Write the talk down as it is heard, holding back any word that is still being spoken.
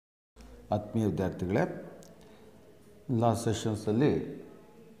ಆತ್ಮೀಯ ವಿದ್ಯಾರ್ಥಿಗಳೇ, last ಸೆಷನ್ಸಲ್ಲಿ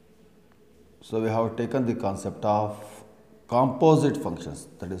we have taken the concept of composite functions,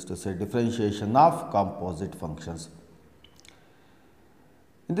 that is to say differentiation of composite functions.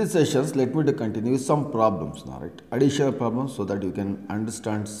 In these sessions, let me to continue some problems now, right? Additional problems so that you can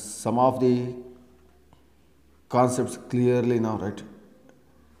understand some of the concepts clearly now, right?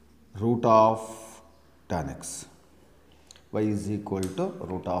 Root of tan x. Y is equal to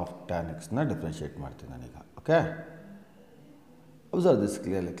root of tan x na differentiate ಮಾಡ್ತೀನಿ ನಾನೀಗ. Okay? Observe this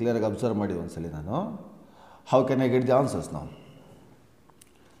clearly. Clearly observe ಮಾಡಿ ಒಂದ್ಸಲಿ ನಾನು. How can I get the answers now?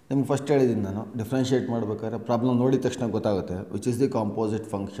 ನಿಮ್ಗೆ first ಹೇಳಿದ್ದೀನಿ ನಾನು differentiate ಮಾಡಬೇಕಾದ್ರೆ problem ನೋಡಿದ ತಕ್ಷಣ ಗೊತ್ತಾಗುತ್ತೆ which is the composite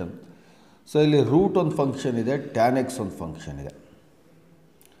function. So ಇಲ್ಲಿ ರೂಟ್ ಒಂದು ಫಂಕ್ಷನ್ ಇದೆ, ಟ್ಯಾನ್ ಎಕ್ಸ್ ಒಂದು ಫಂಕ್ಷನ್ ಇದೆ.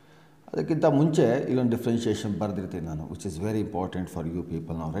 ಅದಕ್ಕಿಂತ ಮುಂಚೆ ಇಲ್ಲೊಂದು ಡಿಫ್ರೆನ್ಷಿಯೇಷನ್ ಬರೆದಿರ್ತೀನಿ ನಾನು, which is very important for you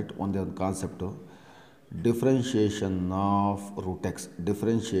people ನಾವು, ರೈಟ್? ಒಂದೇ ಒಂದು concept, differentiation of root X.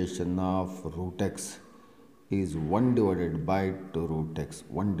 Differentiation of root X is 1 divided by 2 root x.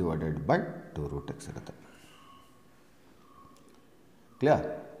 1 divided by 2 root x ಇರುತ್ತೆ. ಕ್ಲಿಯರ್?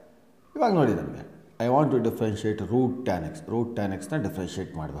 ಇವಾಗ ನೋಡಿ ನನಗೆ I want to differentiate root tan X. Root tan ಎಕ್ಸ್ನ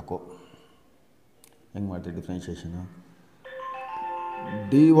differentiate ಮಾಡಬೇಕು. ಹೆಂಗೆ ಮಾಡ್ತೀವಿ ಡಿಫ್ರೆನ್ಷಿಯೇಷನು?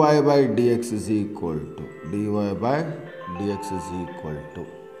 dy by dx is equal to dy by dx is equal to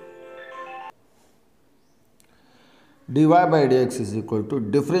dy by dx is equal to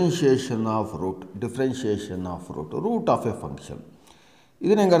differentiation of root. Differentiation of root. Root of a function.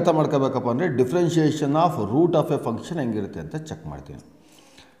 ಇದನ್ನು ಹೆಂಗೆ ಅರ್ಥ ಮಾಡ್ಕೋಬೇಕಪ್ಪ ಅಂದರೆ differentiation of root of A function ಹೆಂಗಿರುತ್ತೆ ಅಂತ check ಮಾಡ್ತೀನಿ.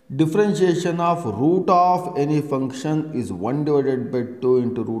 Differentiation of root of any function is 1 divided by 2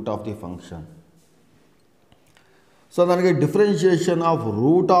 into root of the function. So ನನಗೆ differentiation of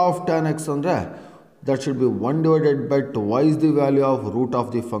root of tan X ಅಂದರೆ that should be 1 divided by twice the value of root of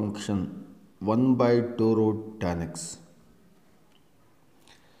the function 1 by 2 root tan x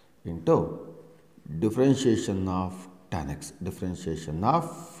into differentiation of tan x. Differentiation of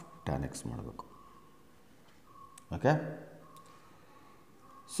tan x ಮಾಡಬೇಕು. Okay?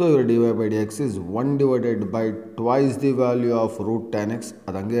 So your dy by dx is 1 divided by twice the value of root tan x.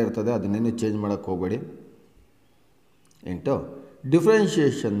 ಅದು ಹಂಗೆ ಇರ್ತದೆ, ಅದನ್ನೇನು change ಮಾಡೋಕ್ಕೆ ಹೋಗಬೇಡಿ. Into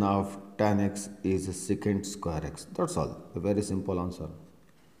differentiation of tan x is secant square x. That's all. A very simple answer.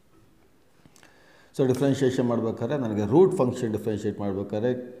 So differentiation ಮಾಡಬೇಕಾದ್ರೆ ನನಗೆ root function differentiate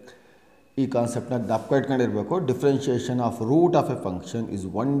ಮಾಡಬೇಕಾದ್ರೆ ಈ ಕಾನ್ಸೆಪ್ಟನ್ನ ಜ್ಞಾಪಕ ಇಟ್ಕೊಂಡಿರಬೇಕು. Differentiation of root of A function is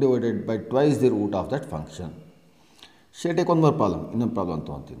 1 divided by twice the root of that function. ಶೇಟೇಕ್ ಒಂದು more problem, ಇನ್ನೊಂದು problem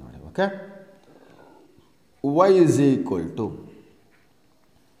ತೊಗೊತೀನಿ ನೋಡಿ. Okay? y is equal to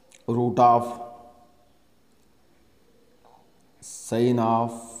root of sin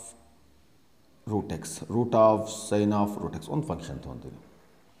of root x. Root of sin of root x ಒಂದು function ತೊಗೊತೀನಿ.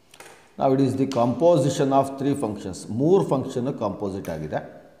 Now it is the composition of 3 functions. 3 function composite ಆಗಿದೆ.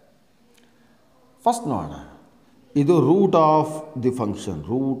 First ನೋಡೋಣ, ಇದು root of the function.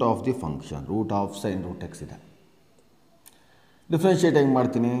 Root of the function root of sine root X ಇದೆ. Differentiate ಹೆಂಗೆ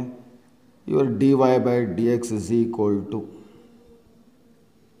ಮಾಡ್ತೀನಿ? Your dy by dx is equal to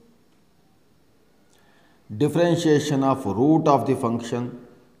differentiation of root of the function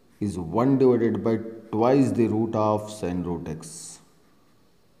is 1 divided by twice the root of sin root x.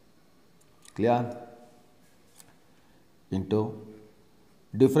 Clear? Into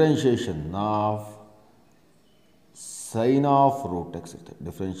differentiation of sin of root x.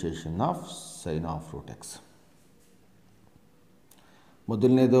 Differentiation of sin of root x.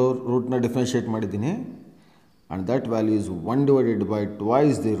 ಮೊದಲನೇದು ರೂಟ್ನ differentiate ಮಾಡಿದ್ದೀನಿ and that value is 1 divided by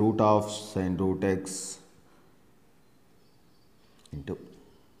twice the root of sin root x into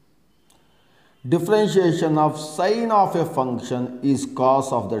differentiation of sin of a function is cos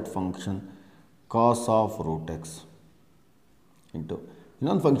of that function, cos of root x into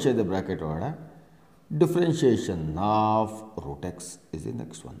ಇನ್ನೊಂದು function ಇದೆ bracket ಒಳಗಡೆ, differentiation of root X is the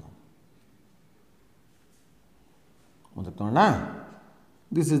next one. ಮುಂದಕ್ಕೆ ನೋಡೋಣ.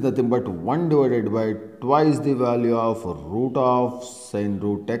 This is nothing but 1 divided by twice the value of root of sin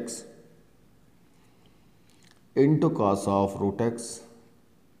root x into cos of root x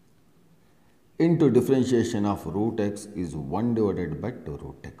into differentiation of root x is 1 divided by 2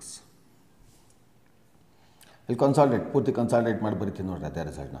 root x. ಇಲ್ಲಿ ಕನ್ಸಾಲ್ಟೇಟ್ ಪೂರ್ತಿ ಕನ್ಸಾಲ್ಟೇಟ್ ಮಾಡಿ ಬರೀತೀನಿ ನೋಡ್ರಿ ಅದೇ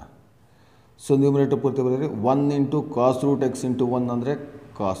ರಿಸಲ್ಟ್ನ. So numerator ಪೂರ್ತಿ ಬರೀರಿ. 1 into cos root x into 1 ಅಂದರೆ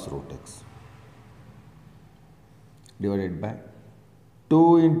cos root x divided by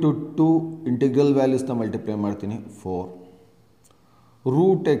 2 into 2 integral ವ್ಯಾಲ್ಯೂಸ್ನ multiply ಮಾಡ್ತೀನಿ 4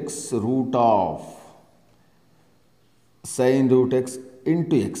 root X root of sin root x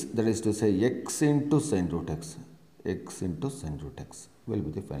into x, that is to say x into sin root x. X into sin root x will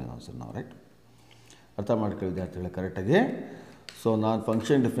be the final answer now, right? ಅರ್ಥ ಮಾಡ್ಕೊಳ್ಳಿ ವಿದ್ಯಾರ್ಥಿಗಳೇ ಕರೆಕ್ಟಾಗಿ. So ನಾನು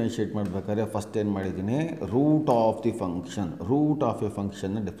function differentiate ಮಾಡಬೇಕಾದ್ರೆ first ಏನು ಮಾಡಿದ್ದೀನಿ, root of the function, root of A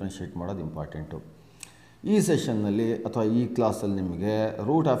ಫಂಕ್ಷನ್ನ differentiate ಮಾಡೋದು ಇಂಪಾರ್ಟೆಂಟು. ಈ ಸೆಷನ್ನಲ್ಲಿ ಅಥವಾ ಈ ಕ್ಲಾಸಲ್ಲಿ ನಿಮಗೆ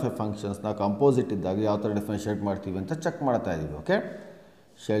ರೂಟ್ ಆಫ್ ಎ ಫಂಕ್ಷನ್ಸ್ನ ಕಂಪೋಸಿಟ್ ಇದ್ದಾಗ ಯಾವ ಥರ ಡಿಫ್ರೆನ್ಷಿಯೇಟ್ ಮಾಡ್ತೀವಿ ಅಂತ ಚೆಕ್ ಮಾಡ್ತಾ ಇದ್ದೀವಿ. Okay,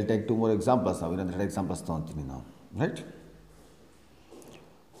 shell take 2 more examples. ನಾವು ಇನ್ನೊಂದು 2 ಎಕ್ಸಾಂಪಲ್ಸ್ ತೊಗೊತೀವಿ ನಾವು, right.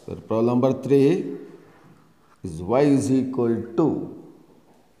 Problem number 3 is y is equal to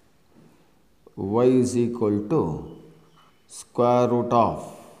square root of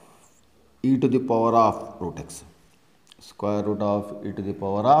e to the power of root x. Square root of e to the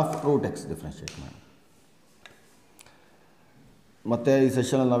power of root x differentiate ಮಾಡಿ. ಮತ್ತು ಈ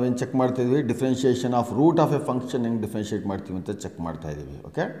ಸೆಷನಲ್ಲಿ ನಾವೇನು check ಮಾಡ್ತಾಯಿದ್ವಿ, differentiation of root of A function ಹೆಂಗೆ differentiate ಮಾಡ್ತೀವಿ ಅಂತ check ಮಾಡ್ತಾ ಇದ್ದೀವಿ.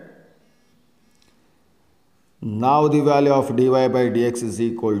 ಓಕೆ, ನಾವು the value of dy by dx is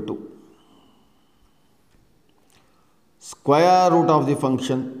equal to square root of the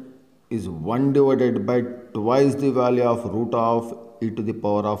function is 1 divided by twice the value of root of e to the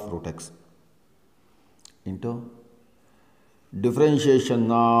power of root x into differentiation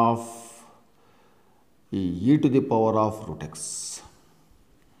of e to the power of root x.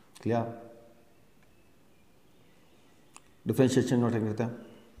 Clear? Differentiation note ಹೆಂಗಿರುತ್ತೆ?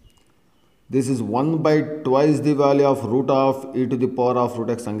 This is 1 by twice the value of root of e to the power of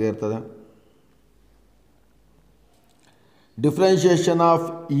root x ಹಂಗೆ ಇರ್ತದೆ. Differentiation of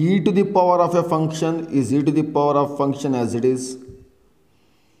e to the power of a function is e to the power of function as it is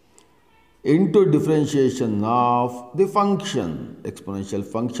into differentiation of the function, exponential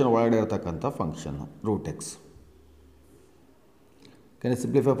function ಒಳಗಡೆ ಇರತಕ್ಕಂಥ function root x. Can I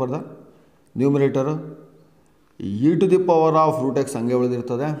simplify for the numerator? e to the power of root x ಹಂಗೆ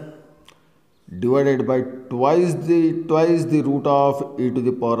ಉಳಿದಿರ್ತದೆ, divided by twice the root of e to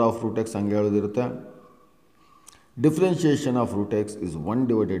the power of root x ಹಂಗೆ ಉಳಿದಿರುತ್ತೆ. Differentiation of root x is 1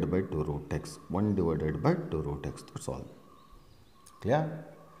 divided by 2 root x. 1 divided by 2 root x. That's all. Clear?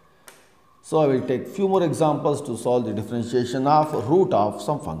 So I will take few more examples to solve the differentiation of root of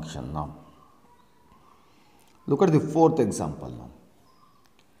some function now. Look at the 4th example now.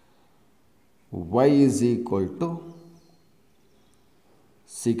 Y is equal to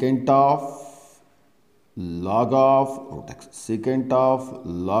secant of log of root x. Secant of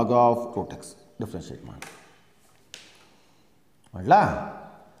log of root x. Differentiate ಮಾಡಿ. ಮಾಡಲಾ?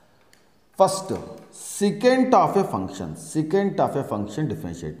 First secant of A function, secant of A function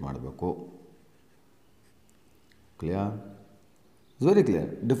differentiate ಮಾಡಬೇಕು. Clear? Very clear.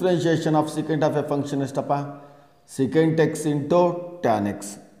 Differentiation of secant of A function ಎಷ್ಟಪ್ಪ? Secant X into tan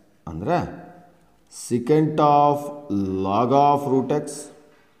X ಅಂದರೆ secant of log of root X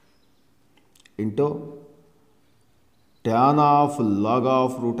into tan of log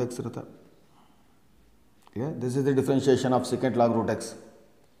of root X ಇರುತ್ತೆ. Yeah, this is the differentiation of secant log root x.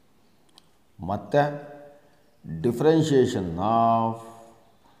 ಮತ್ತೆ differentiation of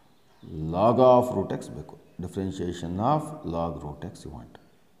log of root x ಬೇಕು. Differentiation of log root x you want.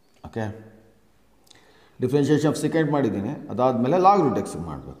 Okay. Differentiation of secant ಮಾಡಿದ್ದೀನಿ, ಅದಾದಮೇಲೆ log root x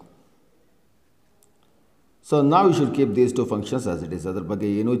ಮಾಡಬೇಕು. So now you should keep these two functions as it is. ಅದರ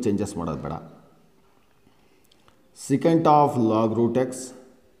ಬಗ್ಗೆ ಏನೂ changes ಮಾಡೋದು ಬೇಡ. Secant of log root x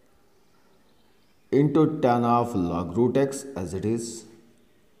into tan of log root x as it is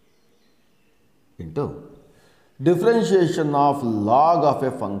into differentiation of log of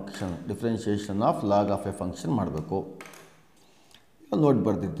a function, differentiation of log of a function ಮಾಡಬೇಕು. Note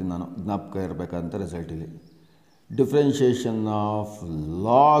ಬರ್ದಿರ್ತೀನಿ ನಾನು, ಜ್ಞಾಪಕ ಇರಬೇಕಂತ result ಇಲ್ಲಿ. Differentiation of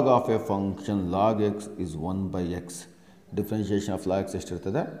log of A function log X is 1 by x. Differentiation of log X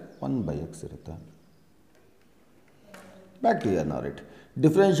ಎಷ್ಟಿರ್ತದೆ? 1 by x ಇರುತ್ತೆ. Back to here now, right?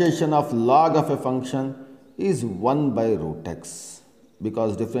 Differentiation of log of a function is 1 by root x,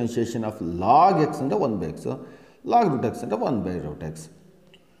 because differentiation of log x under 1 by x, so log root x under 1 by root x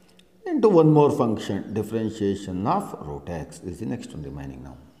into one more function, differentiation of root x is the next one remaining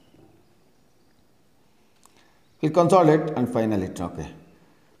now. We'll consolidate and final it. Okay,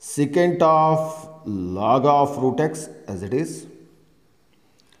 secant of log of root x as it is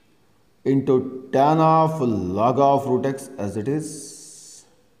into tan of log of root x as it is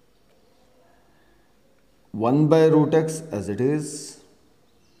 1 by root x as it is.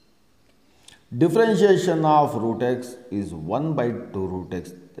 Differentiation of root x is 1 by 2 root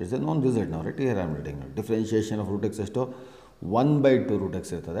x. There is a known result now, right? Here I am writing now. Differentiation of root x is to 1 by 2 root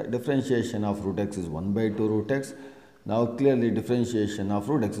x. Differentiation of root x is 1 by 2 root x. Now clearly differentiation of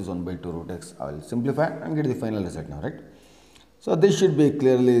root x is 1 by 2 root x. I will simplify and get the final result now, right? So this should be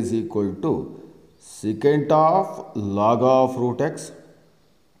clearly is equal to secant of log of root x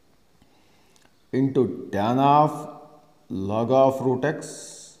into tan of log of root x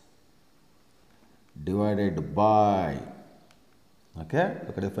divided by Okay,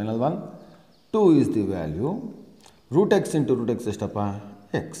 look at the final one. 2 is the value. Root x into root x estappa?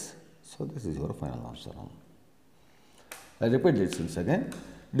 X. So this is your final answer. I repeat it once again.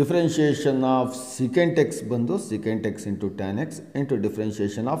 Differentiation of secant x bandu secant x into tan x into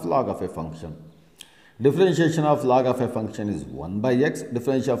differentiation of log of a function. Differentiation of log of a function is 1 by x.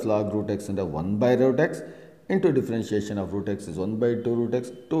 Differentiation of log root x into 1 by root x into differentiation of root x is 1 by 2 root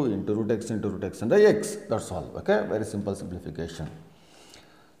x, 2 into root x into root x and x. That's all. Okay, very simple simplification.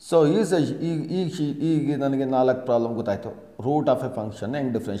 So ಈಗ ನನಗೆ 4 problem ಗೊತ್ತಾಯಿತು. Root of A function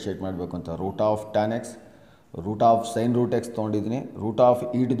ಹೆಂಗೆ differentiate ಮಾಡಬೇಕು ಅಂತ. Root of tan X, root of sine root X ತೊಗೊಂಡಿದ್ದೀನಿ, root of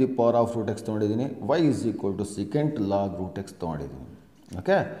E to the power of root X ತೊಗೊಂಡಿದ್ದೀನಿ, y is equal to secant log root x ತೊಗೊಂಡಿದ್ದೀನಿ.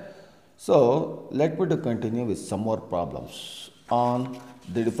 Okay, so let me to continue with some more problems on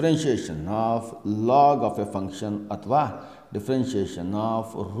the differentiation of log of A function ಅಥವಾ differentiation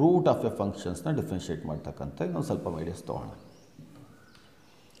of root of A ಫಂಕ್ಷನ್ಸ್ನ differentiate ಮಾಡ್ತಕ್ಕಂಥ ಇನ್ನೊಂದು ಸ್ವಲ್ಪ ideas ತೊಗೊಳ್ಳೋಣ.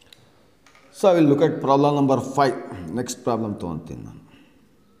 So I will look at problem number 5. Next problem ತೊಗೊಂತೀನಿ ನಾನು.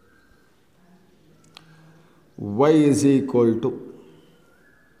 y is equal to,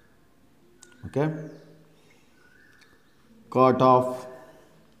 okay, cot of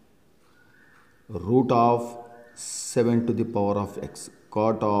root of 7 to the power of x.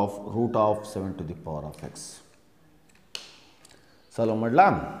 Cot of root of 7 to the power of x. Solve ಮಾಡಲಾ?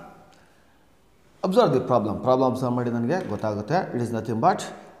 Observe the problem. Problem solve ಮಾಡಿ ನನಗೆ ಗೊತ್ತಾಗುತ್ತೆ. It is nothing but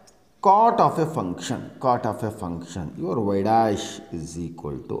cot of a function. Cot of a function. Your y dash is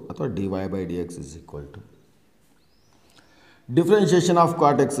equal to, ಅಥವಾ dy by dx is equal to. Differentiation of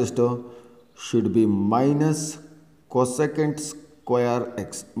cot x should be minus cosecant square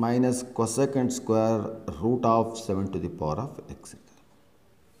x minus cosecant square root of 7 to the power of x.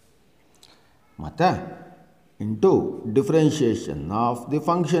 ಮತ್ತೆ into differentiation of the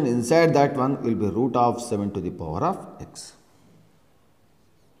function inside that one will be root of 7 to the power of x.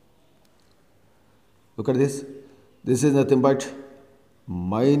 Look at this. This is nothing but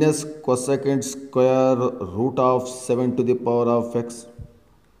minus cosecant square root of 7 to the power of x.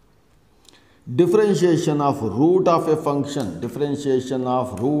 Differentiation of root of a function. Differentiation of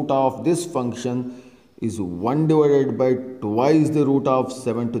root of this function is 1 divided by twice the root of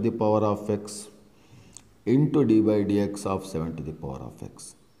 7 to the power of x into d by dx of 7 to the power of x.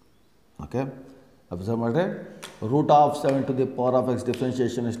 Okay. Observe ಮಾಡಿದ್ರೆ root of 7 to the power of x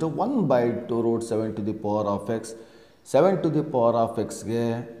differentiation ಎಷ್ಟು 1 by 2 root 7 to the power of x. 7 to the power of xಗೆ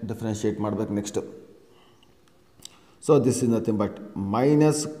differentiate ಮಾಡಬೇಕು next. So this is nothing but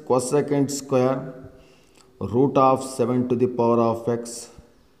minus cosecant square root of 7 to the power of x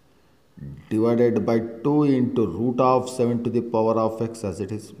divided by 2 into root of 7 to the power of x as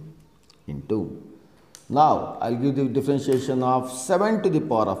it is into. Now I'll give the differentiation of 7 to the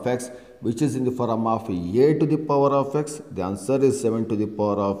power of x, which is in the form of a to the power of x. The answer is 7 to the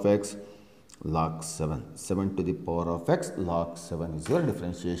power of x log 7. 7 to the power of x log 7 is your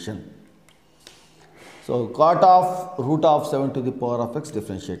differentiation. So cot of root of 7 to the power of x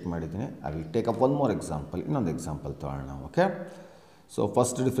differentiate ಮಾಡಿದ್ದೀನಿ. I will take up one more example. ಇನ್ನೊಂದು example ತಗೊಳ್ಳೋಣ. Okay, so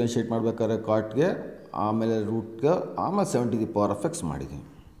first differentiate ಮಾಡಬೇಕಾದ್ರೆ ಕಾಟ್ಗೆ, ಆಮೇಲೆ ರೂಟ್ಗೆ, ಆಮೇಲೆ 7 to the power of x ಮಾಡಿದ್ದೀನಿ.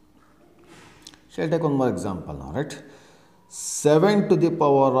 Shall take one more example now, right? 7 to the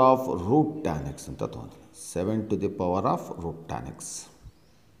power of root tan x ಅಂತ ತೊಗೊಂಡ್ರೆ 7 to the power of root tan x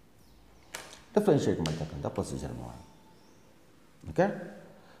differentiate ಮಾಡ್ತಕ್ಕಂಥ procedure ಮಾಡೋಣ. Okay,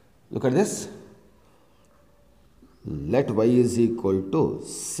 look at this. Let y is equal to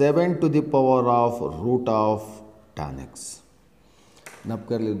 7 to the power of root of tan x.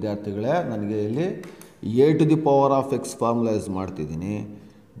 ನಪ್ಕರ್ಲಿ ವಿದ್ಯಾರ್ಥಿಗಳೇ, ನನಗೆ ಇಲ್ಲಿ a to the power of x formula use ಮಾಡ್ತಿದ್ದೀನಿ.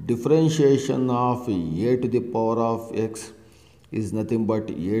 Differentiation of a to the power of x is nothing but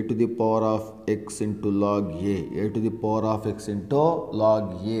a to the power of x into log a to the power of x into log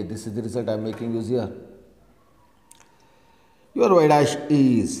a. This is the result I am making use here. Your y dash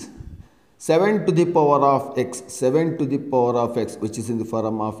is 7 to the power of x, 7 to the power of x, which is in the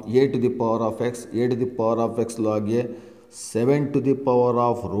form of a to the power of x, a to the power of x log a, 7 to the power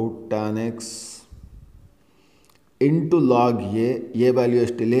of root tan x into log a value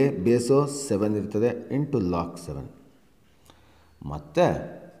ಎಷ್ಟಿಲ್ಲ, ಬೇಸು 7 ಇರ್ತದೆ, into log 7. ಮತ್ತು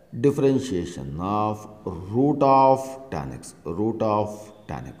differentiation of root of tan X, root of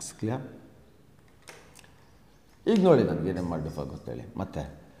tan X. Clear? ಈಗ ನೋಡಿ ನನಗೆ ಏನೇನು ಮಾಡಬೇಕು ಗೊತ್ತೇಳಿ. ಮತ್ತೆ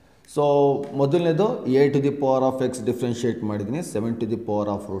so ಮೊದಲನೇದು a to the power of x differentiate ಮಾಡಿದ್ದೀನಿ 7 to the power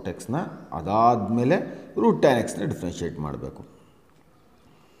of root x ನ. ಅದಾದಮೇಲೆ ರೂಟ್ ಟ್ಯಾನ್ ಎಕ್ಸ್ನ ಡಿಫ್ರೆನ್ಷಿಯೇಟ್ ಮಾಡಬೇಕು.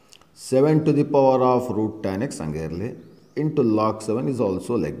 7 to the power of root tan x ಹಂಗೆ ಇರಲಿ, into log 7 is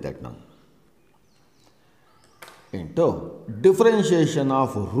also like that now. Into differentiation of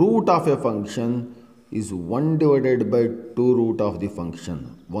root of a function is 1 divided by 2 root of the function.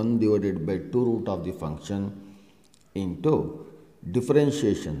 1 divided by 2 root of the function into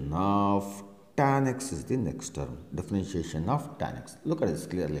differentiation of tan x is the next term. Differentiation of tan x. Look at this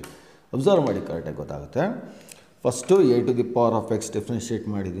clearly. Observe ಮಾಡಿ ಕರೆಕ್ಟಾಗಿ ಗೊತ್ತಾಗುತ್ತೆ. First a to the power of x differentiate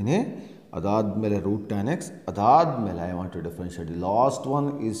ಮಾಡಿದ್ದೀನಿ. ಅದಾದಮೇಲೆ root tan X. ಅದಾದಮೇಲೆ I want to differentiate. The last one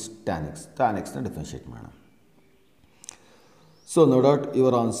is tan X. Tan ಎಕ್ಸ್ನ differentiate ಮಾಡೋಣ. So no doubt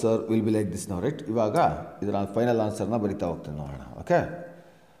your answer will be like this ನಾವು right. ಇವಾಗ ಇದರ final ಆನ್ಸರ್ನ ಬರಿತಾ ಹೋಗ್ತೇನೆ ನೋಡೋಣ. Okay,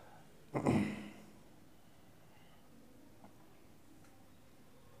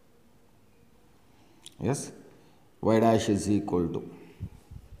 S, y dash is equal to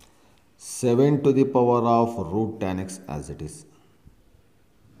 7 to the power of root tan x as it is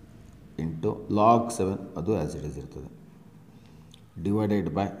into log 7 ಅದು as it is ಇರ್ತದೆ divided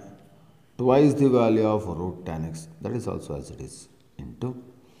by twice the value of root tan x that is also as it is into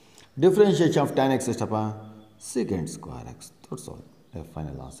differentiation of tan x ಎಷ್ಟಪ್ಪ secant square x. That's all. The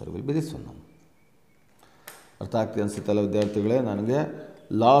final answer will be this one. ಅರ್ಥ ಆಗ್ತಿದೆ ಅನಿಸುತ್ತಲ್ಲ ವಿದ್ಯಾರ್ಥಿಗಳೇ. ನನಗೆ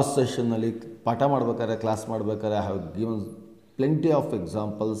last ಸೆಷನ್ನಲ್ಲಿ ಪಾಠ ಮಾಡಬೇಕಾದ್ರೆ class ಮಾಡಬೇಕಾದ್ರೆ I have given plenty of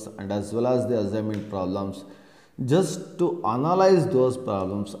examples and as well as the assignment problems just to analyze those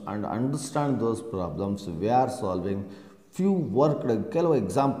problems and understand those problems. We are solving few worked ಕೆಲವು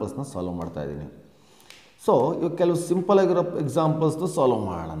ಎಕ್ಸಾಂಪಲ್ಸ್ನ solve ಮಾಡ್ತಾ ಇದ್ದೀನಿ. ಸೊ ಇವಾಗ ಕೆಲವು simple ಆಗಿರೋ ಎಕ್ಸಾಂಪಲ್ಸ್ನ solve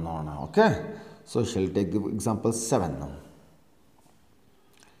ಮಾಡೋಣ ನೋಡೋಣ. Okay, so shell take the example 7.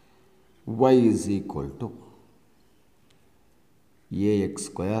 y is equal to ax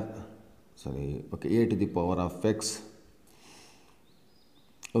square, a to the power of x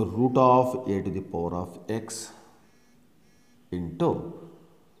root of a to the power of x into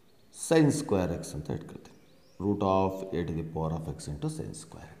sin square x ಅಂತ ಇಟ್ಕೊಳ್ತೀವಿ. root of a to the power of x into sin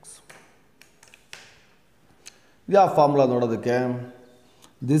square x. ಯಾವ formula ನೋಡೋದಕ್ಕೆ,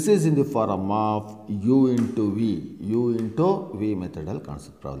 this is in the form of u into v ಮೆಥಡಲ್ಲಿ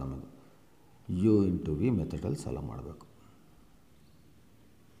ಕಾಣಿಸುತ್ತೆ problem. ಇದು u into v ಮೆಥಡಲ್ಲಿ solve ಮಾಡಬೇಕು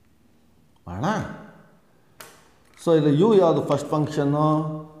ಮಾಡೋಣ. So ಇಲ್ಲಿ u ಯಾವುದು first function,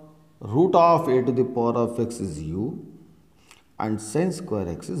 root of a to the power of x is u and sin square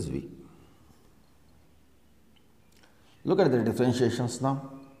x is v. Look at the differentiations now.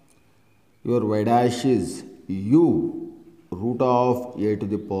 Your y dash is u root of a to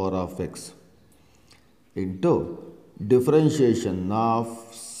the power of x into differentiation of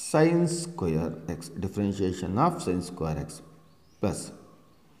sin square x, differentiation of sin square x plus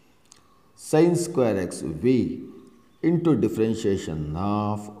sin square x v into differentiation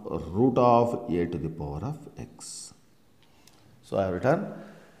of root of a to the power of x. So I have written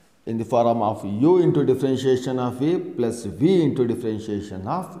in the form of u into differentiation of v plus v into differentiation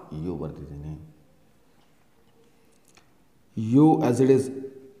of u ಬರ್ತಿದ್ದೀನಿ. u as it is,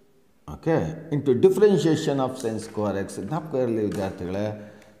 okay, into differentiation of sin square x. ಜ್ಞಾಪಕ ಇರಲಿ ವಿದ್ಯಾರ್ಥಿಗಳೇ,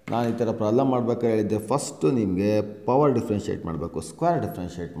 ನಾನು ಈ ಥರ problem ಮಾಡಬೇಕಾದ್ರೆ ಹೇಳಿದ್ದೆ, first ನಿಮಗೆ power differentiate ಮಾಡಬೇಕು, ಸ್ಕ್ವೇರ್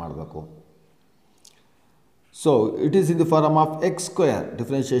ಡಿಫ್ರೆನ್ಷಿಯೇಟ್ ಮಾಡಬೇಕು. So it is in the form of x square.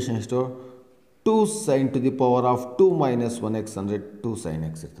 Differentiation is to 2 sin to the power of 2 minus 1x ಅಂದರೆ 2 sin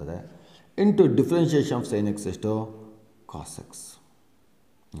x ಇರ್ತದೆ into differentiation of sin x is to cos x.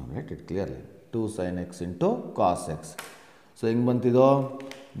 Write it clearly. 2 sin x into cos x. So ಹೆಂಗೆ ಬಂತಿದೋ,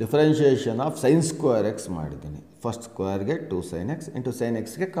 differentiation of sine square X ಮಾಡಿದ್ದೀನಿ. First ಸ್ಕ್ವೇರ್ಗೆ 2 sin x into sine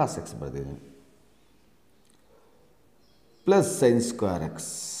ಎಕ್ಸ್ಗೆ cos x ಬರೆದಿದ್ದೀನಿ plus sine square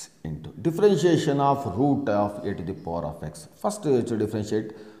X into differentiation of root of a to the power of x. First to differentiate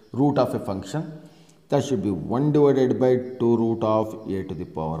root of a function, that should be 1 divided by 2 root of a to the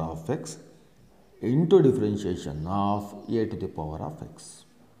power of x into differentiation of a to the power of x.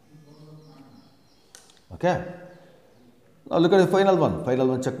 Okay, now look at the final one. Final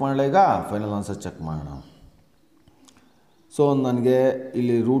one check ಮಾಡಲ್ಲ. ಈಗ final answer check ಮಾಡೋಣ. So ನನಗೆ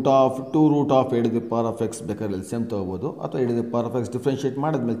ಇಲ್ಲಿ root of 2 root of A to the power of X ಬೇಕಾದ್ರೆ L C M ತೊಗೋಬೋದು, ಅಥವಾ A to the power of X differentiate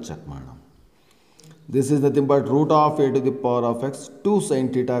ಮಾಡಿದ್ಮೇಲೆ check ಮಾಡೋಣ. This is nothing but root of A to the power of X 2 sin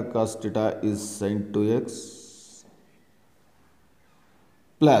theta cos theta is sin 2x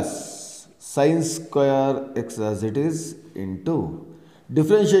plus sin square x as it is into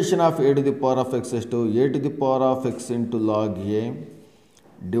differentiation of a to the power of x is to a to the power of x into log a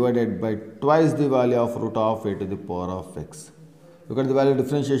divided by twice the value of root of a to the power of x. Look at the value of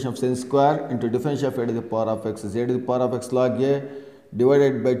differentiation of sin square into differentiation of a to the power of x is a to the power of x log a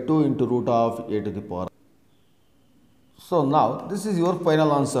divided by 2 into root of a to the power. So now this is your final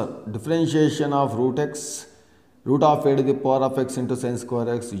answer. Differentiation of root x, root of a to the power of x into sin square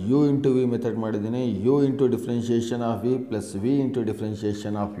x, u into v method ಮಾಡಿದ್ದೀನಿ. u into differentiation of v plus v into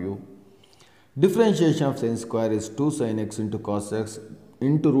differentiation of u. Differentiation of sin square is 2 sin x into cos x.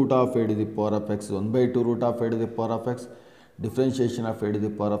 into root of a to the power of x 1 by 2 root of a to the power of x. Differentiation of a to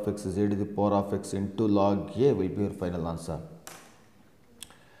the power of x is a to the power of x into log a will be your final answer.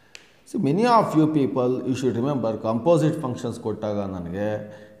 So many of you people, you should remember composite functions kottaga nanage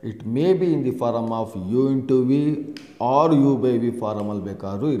it may be in the form of u into v or u by v form ಅಲ್ಲಿ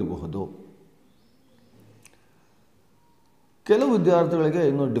ಬೇಕಾದರೂ ಇರಬಹುದು. ಕೆಲವು ವಿದ್ಯಾರ್ಥಿಗಳಿಗೆ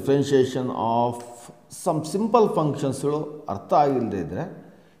ಇನ್ನು differentiation of some simple ಫಂಕ್ಷನ್ಸ್ಗಳು ಅರ್ಥ ಆಗಿಲ್ಲದೆ ಇದ್ದರೆ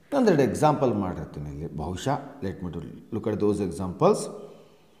ಒಂದೆರಡು example ಮಾಡಿರ್ತೀನಿ ಇಲ್ಲಿ ಬಹುಶಃ. Let me to look at those examples.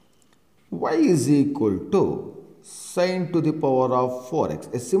 y is equal to sin to the power of 4x,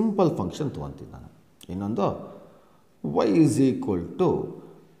 A simple function ತೊಗೊತೀನಿ ನಾನು. ಇನ್ನೊಂದು y is equal to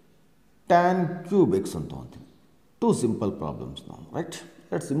tan cube x ಅಂತ ತೊಗೊತೀನಿ. Two simple problems ನಾವು, right?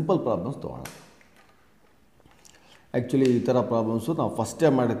 ಎರಡು simple problems ತೊಗೊಳ್ಳೋಣ. Actually ಈ ಥರ problems ನಾವು first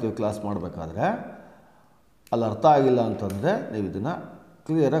time ಮಾಡಿರ್ತೀವಿ ಕ್ಲಾಸ್ ಮಾಡಬೇಕಾದ್ರೆ. ಅಲ್ಲಿ ಅರ್ಥ ಆಗಿಲ್ಲ ಅಂತಂದರೆ ನೀವು ಇದನ್ನು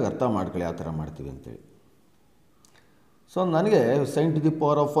ಕ್ಲಿಯರಾಗಿ ಅರ್ಥ ಮಾಡ್ಕೊಳ್ಳಿ ಯಾವ ಥರ ಮಾಡ್ತೀವಿ ಅಂತೇಳಿ. ಸೊ ನನಗೆ sign to the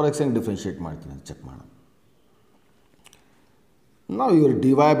power of 4x ಹೆಂಗೆ ಡಿಫ್ರೆನ್ಷಿಯೇಟ್ ಮಾಡ್ತೀನಿ ಅಂತ ಚೆಕ್ ಮಾಡೋಣ. ನಾವು ಇವರು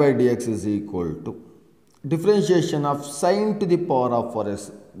dy by dx is equal to differentiation of sin to the power of 4x.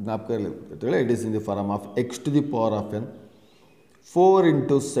 ಜ್ಞಾಪಕ it is in the form of x to the power of n 4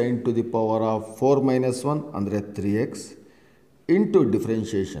 into sin to the power of 4 minus 1 ಅಂದರೆ 3x into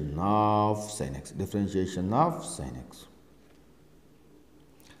differentiation of sin x. Differentiation of sin x.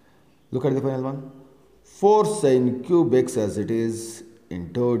 Look at the final one. 4 sin cube x as it is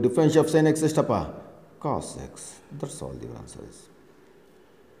into differentiation of sin x ಎಷ್ಟಪ್ಪ? cos x. That's all the answer is.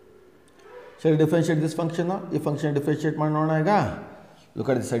 Shall we differentiate this function now? ಈ function differentiate ಮಾಡಿ ನೋಡೋಣ ಈಗ. Look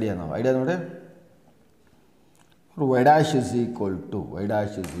at this idea now. Idea ನೋಡಿ. y dash is equal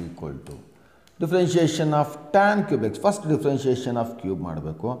to differentiation of tan cube x. First differentiation of cube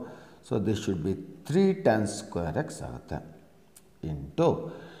ಮಾಡಬೇಕು. So this should be 3 tan square x ಆಗುತ್ತೆ into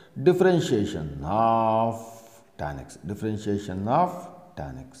differentiation of tan x. Differentiation of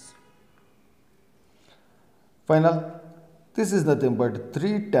tan x. Final. This is nothing but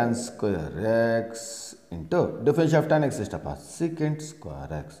 3 tan square x into differentiation of tan x ಎಷ್ಟಪ್ಪ? secant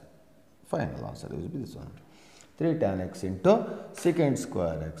square x. Final answer will be this one. 3 tan x into secant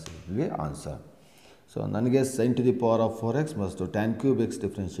square x will be answer. So ನನಗೆ sin to the power of 4x ಮತ್ತು tan cube x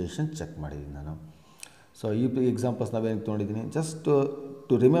differentiation check ಮಾಡಿದ್ದೀನಿ ನಾನು. So ಈ examples ನಾವೇನು ತೊಗೊಂಡಿದ್ದೀನಿ just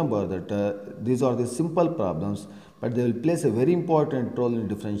to remember that these are the simple problems but they will place A very important role in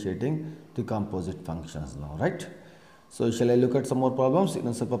differentiating the composite functions ನಾವು, right? So shall I look at some more problems?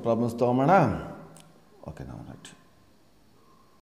 ಇನ್ನೊಂದು ಸ್ವಲ್ಪ problems ತೊಗೊಂಬೋಣ. Okay ನಾವು right.